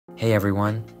Hey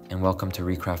everyone, and welcome to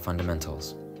Recraft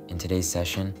Fundamentals. In today's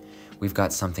session, we've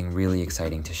got something really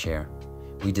exciting to share.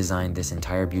 We designed this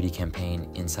entire beauty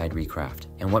campaign inside Recraft,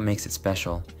 and what makes it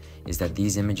special is that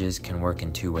these images can work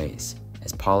in two ways: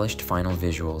 as polished final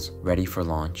visuals ready for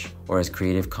launch, or as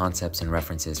creative concepts and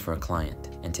references for a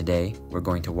client. And today, we're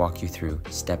going to walk you through,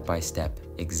 step by step,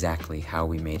 exactly how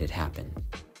we made it happen.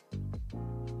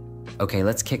 Okay,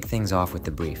 let's kick things off with the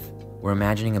brief. We're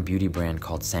imagining a beauty brand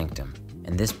called Sanctum,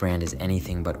 and this brand is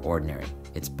anything but ordinary.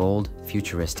 It's bold,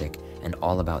 futuristic, and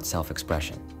all about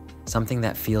self-expression. Something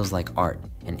that feels like art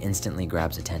and instantly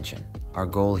grabs attention. Our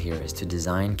goal here is to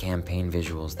design campaign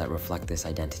visuals that reflect this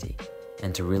identity.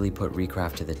 And to really put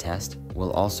Recraft to the test,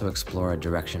 we'll also explore a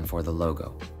direction for the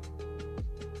logo.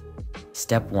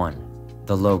 Step 1.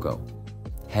 The logo.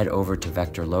 Head over to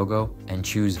Vector Logo and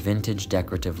choose Vintage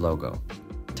Decorative Logo.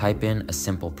 Type in a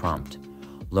simple prompt,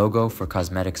 logo for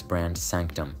cosmetics brand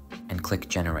Sanctum, and click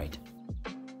Generate.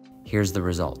 Here's the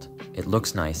result. It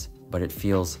looks nice, but it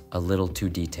feels a little too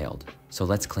detailed, so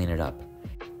let's clean it up.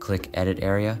 Click Edit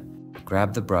Area,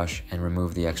 grab the brush and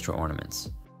remove the extra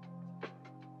ornaments.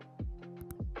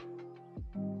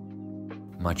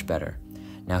 Much better.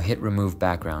 Now hit Remove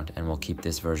Background and we'll keep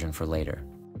this version for later.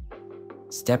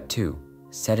 Step 2.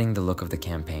 Setting the look of the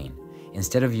campaign.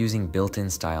 Instead of using built-in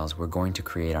styles, we're going to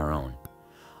create our own.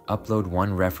 Upload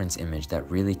one reference image that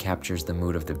really captures the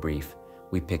mood of the brief.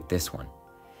 We picked this one.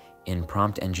 In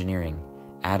prompt engineering,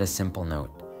 add a simple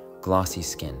note, glossy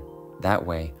skin. That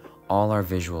way, all our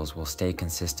visuals will stay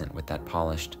consistent with that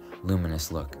polished,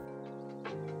 luminous look.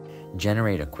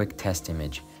 Generate a quick test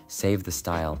image, save the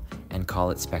style, and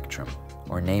call it Spectrum,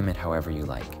 or name it however you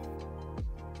like.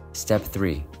 Step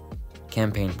 3.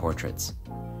 Campaign portraits.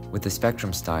 With the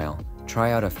Spectrum style,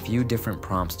 try out a few different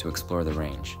prompts to explore the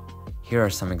range. Here are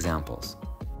some examples.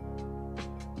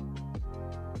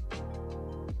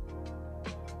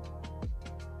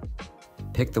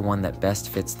 Pick the one that best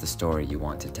fits the story you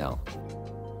want to tell.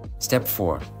 Step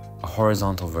 4. A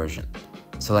horizontal version.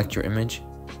 Select your image,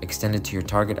 extend it to your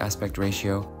target aspect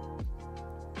ratio,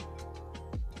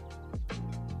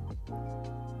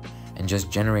 and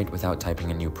just generate without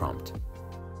typing a new prompt.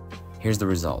 Here's the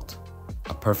result.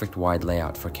 A perfect wide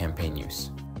layout for campaign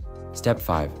use. Step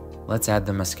 5. Let's add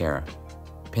the mascara.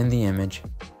 Pin the image,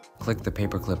 click the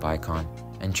paperclip icon,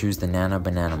 and choose the Nana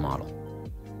Banana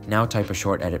model. Now type a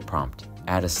short edit prompt.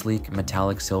 Add a sleek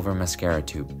metallic silver mascara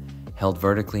tube, held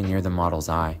vertically near the model's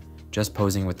eye, just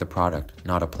posing with the product,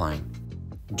 not applying.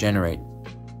 Generate.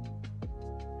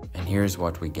 And here's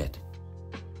what we get.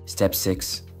 Step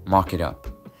 6. Mock it up.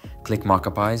 Click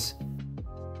Mockup Eyes,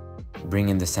 bring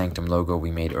in the Sanctum logo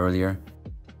we made earlier,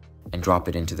 and drop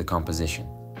it into the composition.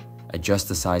 Adjust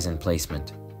the size and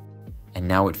placement, and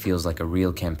now it feels like a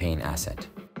real campaign asset.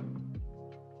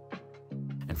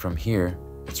 And from here,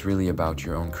 it's really about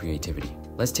your own creativity.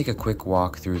 Let's take a quick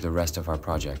walk through the rest of our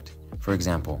project. For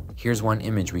example, here's one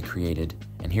image we created,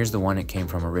 and here's the one it came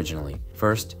from originally.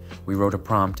 First, we wrote a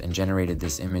prompt and generated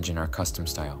this image in our custom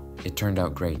style. It turned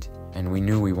out great, and we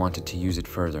knew we wanted to use it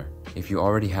further. If you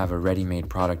already have a ready-made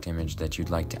product image that you'd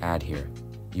like to add here,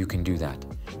 you can do that.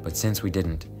 But since we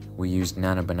didn't, we used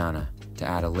Nana Banana to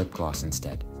add a lip gloss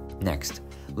instead. Next,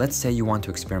 let's say you want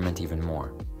to experiment even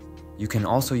more. You can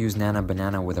also use Nana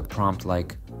Banana with a prompt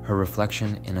like her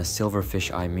reflection in a silver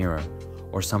fisheye mirror,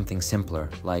 or something simpler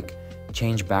like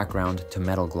change background to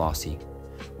metal glossy.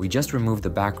 We just removed the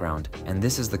background, and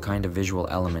this is the kind of visual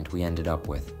element we ended up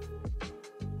with.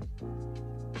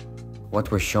 What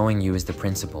we're showing you is the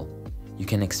principle. You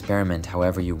can experiment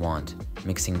however you want,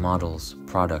 mixing models,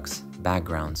 products,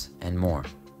 backgrounds, and more.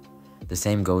 The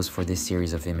same goes for this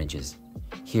series of images.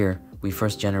 Here, we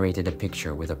first generated a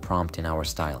picture with a prompt in our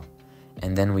style,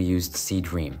 and then we used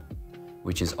Seedream,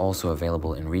 which is also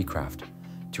available in Recraft,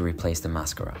 to replace the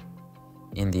mascara.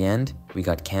 In the end, we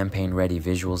got campaign-ready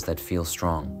visuals that feel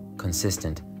strong,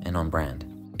 consistent, and on brand.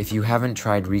 If you haven't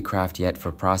tried Recraft yet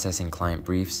for processing client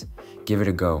briefs, give it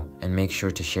a go and make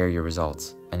sure to share your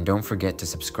results. And don't forget to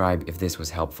subscribe if this was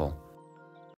helpful.